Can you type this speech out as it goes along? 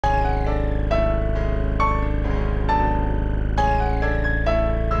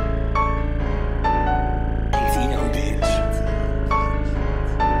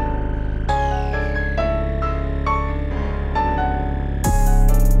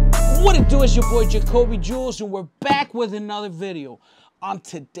What it do is your boy Jacoby Jules, and we're back with another video. On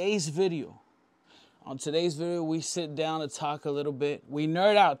today's video, we sit down to talk a little bit. We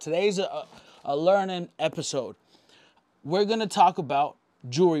nerd out. Today's a learning episode. We're gonna talk about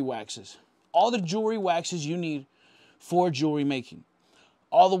jewelry waxes. All the jewelry waxes you need for jewelry making.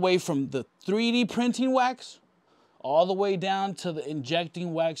 All the way from the 3D printing wax, all the way down to the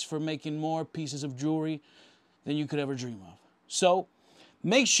injecting wax for making more pieces of jewelry than you could ever dream of. So,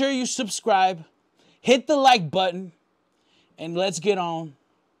 make sure you subscribe, hit the like button, and let's get on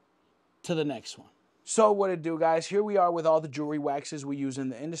to the next one. So what it do, guys? Here we are with all the jewelry waxes we use in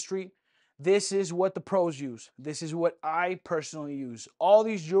the industry. This is what the pros use. This is what I personally use. All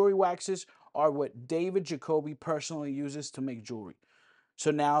these jewelry waxes are what David Jacoby personally uses to make jewelry. So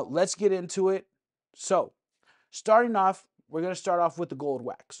now let's get into it. So starting off, we're going to start off with the gold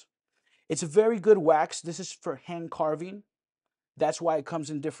wax. It's a very good wax. This is for hand carving. That's why it comes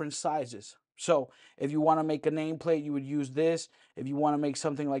in different sizes. So if you want to make a nameplate, you would use this. If you want to make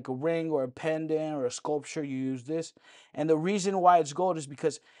something like a ring or a pendant or a sculpture, you use this. And the reason why it's gold is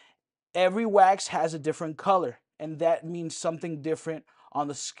because every wax has a different color, and that means something different on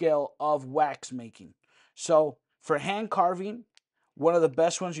the scale of wax making. So for hand carving, one of the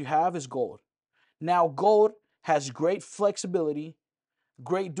best ones you have is gold. Now, gold has great flexibility,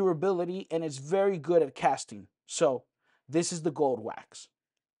 great durability, and it's very good at casting. So this is the gold wax.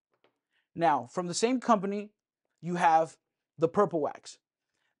 Now, from the same company, you have the purple wax.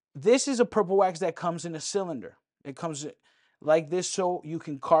 This is a purple wax that comes in a cylinder. It comes like this, so you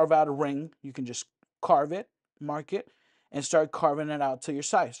can carve out a ring. You can just carve it, mark it, and start carving it out to your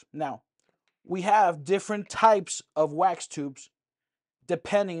size. Now, we have different types of wax tubes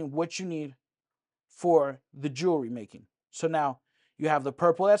depending on what you need for the jewelry making. So now you have the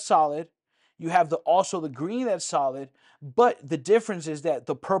purple that's solid. You have also the green that's solid, but the difference is that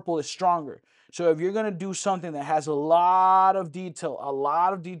the purple is stronger. So if you're going to do something that has a lot of detail,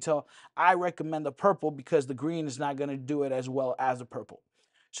 I recommend the purple because the green is not going to do it as well as the purple.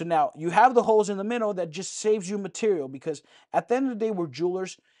 So now you have the holes in the middle that just saves you material, because at the end of the day, we're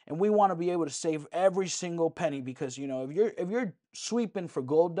jewelers and we want to be able to save every single penny, because if you're sweeping for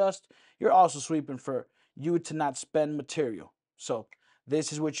gold dust, you're also sweeping for you to not spend material. So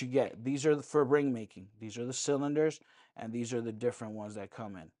this is what you get. These are for ring making. These are the cylinders, and these are the different ones that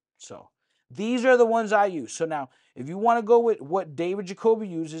come in. So these are the ones I use. So now, if you want to go with what David Jacoby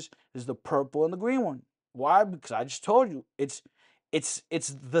uses, is the purple and the green one. Why? Because I just told you, it's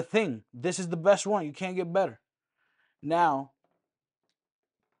the thing. This is the best one. You can't get better. Now,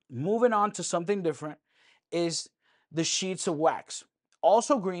 moving on to something different is the sheets of wax.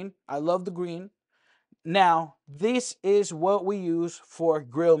 Also green. I love the green. Now, this is what we use for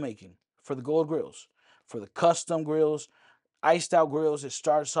grill making, for the gold grills, for the custom grills, iced out grills. It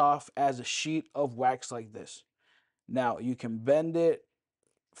starts off as a sheet of wax like this. Now, you can bend it,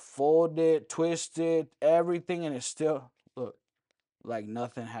 fold it, twist it, everything, and it's still, look, like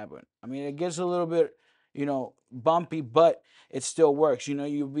nothing happened. I mean, it gets a little bit, bumpy, but it still works.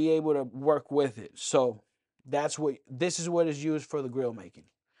 You'll be able to work with it. So this is what is used for the grill making.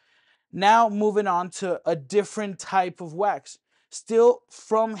 Now moving on to a different type of wax, still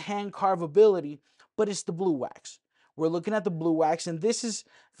from hand carvability, but it's the blue wax. We're looking at the blue wax, and this is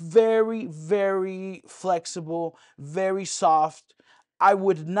very, very flexible, very soft. I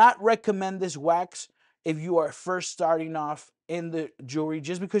would not recommend this wax if you are first starting off in the jewelry,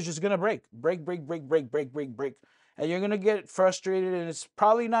 just because it's going to break. And you're going to get frustrated, and it's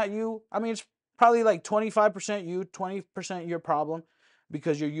probably not you. I mean, it's probably like 25% you, 20% your problem,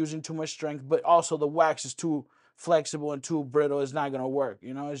 because you're using too much strength, but also the wax is too flexible and too brittle. It's not going to work.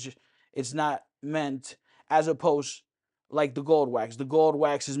 It's not meant, as opposed like the gold wax. The gold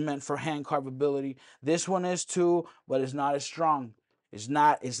wax is meant for hand carvability. This one is too, but it's not as strong. It's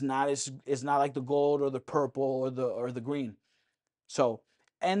not like the gold or the purple or the green. So,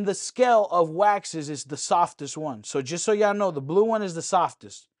 and the scale of waxes is the softest one. So just so y'all know, the blue one is the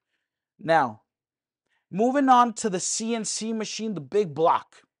softest. Now, moving on to the CNC machine, the big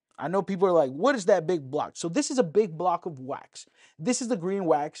block. I know people are like, what is that big block? So this is a big block of wax. This is the green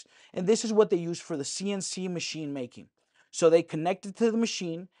wax, and this is what they use for the CNC machine making. So they connect it to the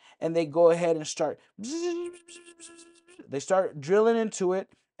machine, and they go ahead and start. They start drilling into it,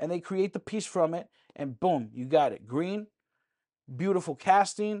 and they create the piece from it, and boom, you got it. Green, beautiful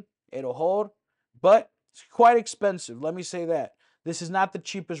casting, it'll hold, but it's quite expensive. Let me say that. This is not the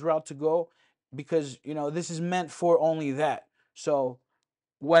cheapest route to go, because this is meant for only that. So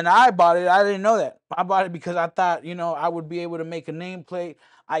when I bought it, I didn't know that. I bought it because I thought I would be able to make a nameplate,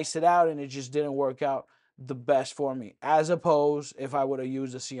 ice it out, and it just didn't work out the best for me, as opposed if I would have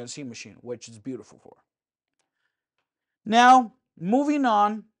used a CNC machine, which is beautiful for. Now, moving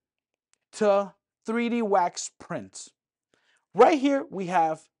on to 3D wax prints. Right here, we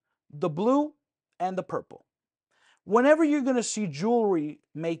have the blue and the purple. Whenever you're going to see jewelry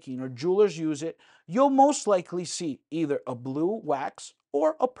making or jewelers use it, you'll most likely see either a blue wax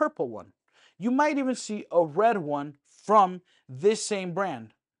or a purple one. You might even see a red one from this same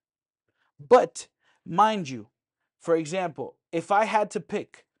brand. But mind you, for example, if I had to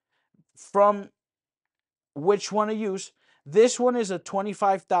pick from which one to use, this one is a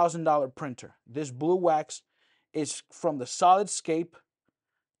 $25,000 printer. This blue wax is from the SolidScape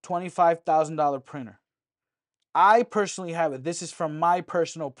 $25,000 printer. I personally have it. This is from my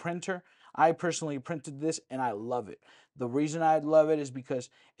personal printer. I personally printed this and I love it. The reason I love it is because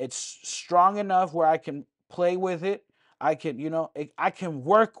it's strong enough where I can play with it. I can, I can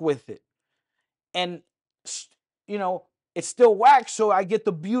work with it. And, it's still wax, so I get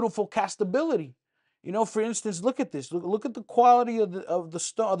the beautiful castability. For instance, look at this. Look at the quality of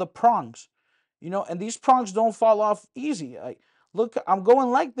the prongs. And these prongs don't fall off easy. Look, I'm going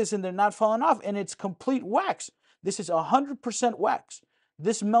like this and they're not falling off, and it's complete wax. This is 100% wax.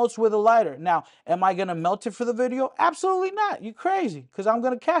 This melts with a lighter. Now, am I going to melt it for the video? Absolutely not. You're crazy, because I'm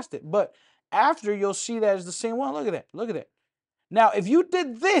going to cast it. But after, you'll see that it's the same one. Look at that. Look at that. Now, if you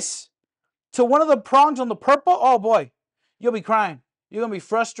did this to one of the prongs on the purple, oh boy, you'll be crying. You're going to be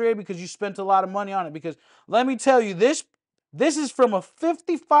frustrated because you spent a lot of money on it. Because let me tell you, this is from a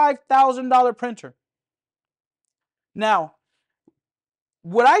 $55,000 printer. Now,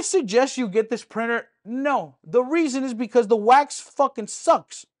 would I suggest you get this printer? No. The reason is because the wax fucking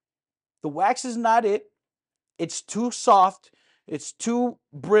sucks. The wax is not it. It's too soft. It's too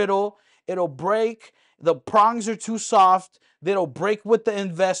brittle. It'll break. The prongs are too soft. They'll break with the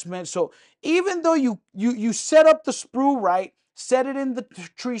investment. So even though you set up the sprue right, set it in the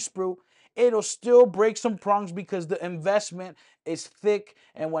tree sprue, it'll still break some prongs because the investment is thick.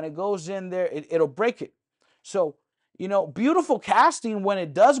 And when it goes in there, it'll break it. So, beautiful casting when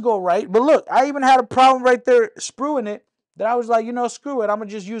it does go right. But look, I even had a problem right there sprueing it that I was like, screw it. I'm going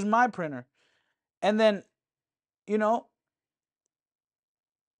to just use my printer. And then, you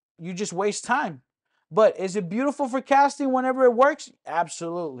just waste time. But is it beautiful for casting whenever it works?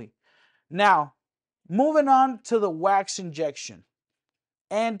 Absolutely. Now, moving on to the wax injection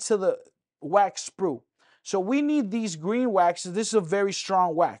and to the wax sprue. So we need these green waxes. This is a very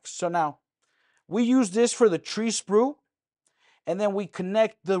strong wax. So now, we use this for the tree sprue, and then we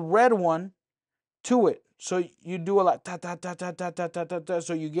connect the red one to it. So you do a lot,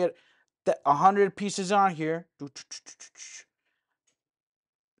 so you get 100 pieces on here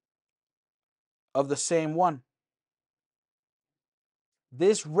of the same one.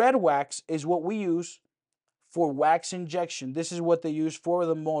 This red wax is what we use for wax injection. This is what they use for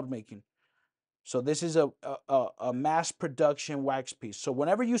the mold making. So this is a mass production wax piece. So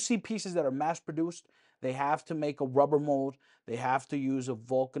whenever you see pieces that are mass produced, they have to make a rubber mold. They have to use a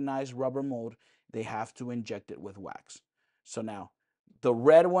vulcanized rubber mold. They have to inject it with wax. So now, the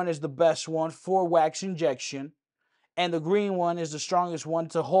red one is the best one for wax injection. And the green one is the strongest one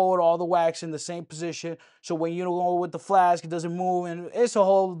to hold all the wax in the same position. So when you go with the flask, it doesn't move. And it's a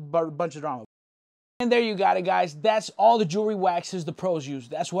whole bunch of drama. And there you got it, guys. That's all the jewelry waxes the pros use.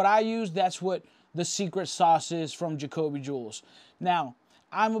 That's what I use. That's what the secret sauce is from Jacoby Jewels. Now,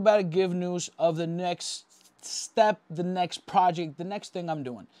 I'm about to give news of the next step, the next project, the next thing I'm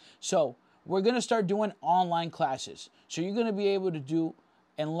doing. So, we're going to start doing online classes. So, you're going to be able to do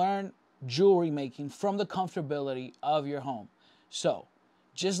and learn jewelry making from the comfortability of your home. So,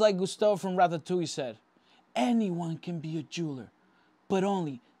 just like Gusteau from Ratatouille said, anyone can be a jeweler, but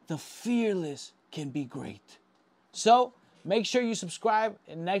only the fearless can be great. So make sure you subscribe,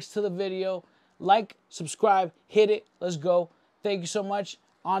 and next to the video, like, subscribe, hit it. Let's go. Thank you so much.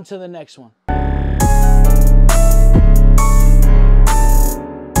 On to the next one.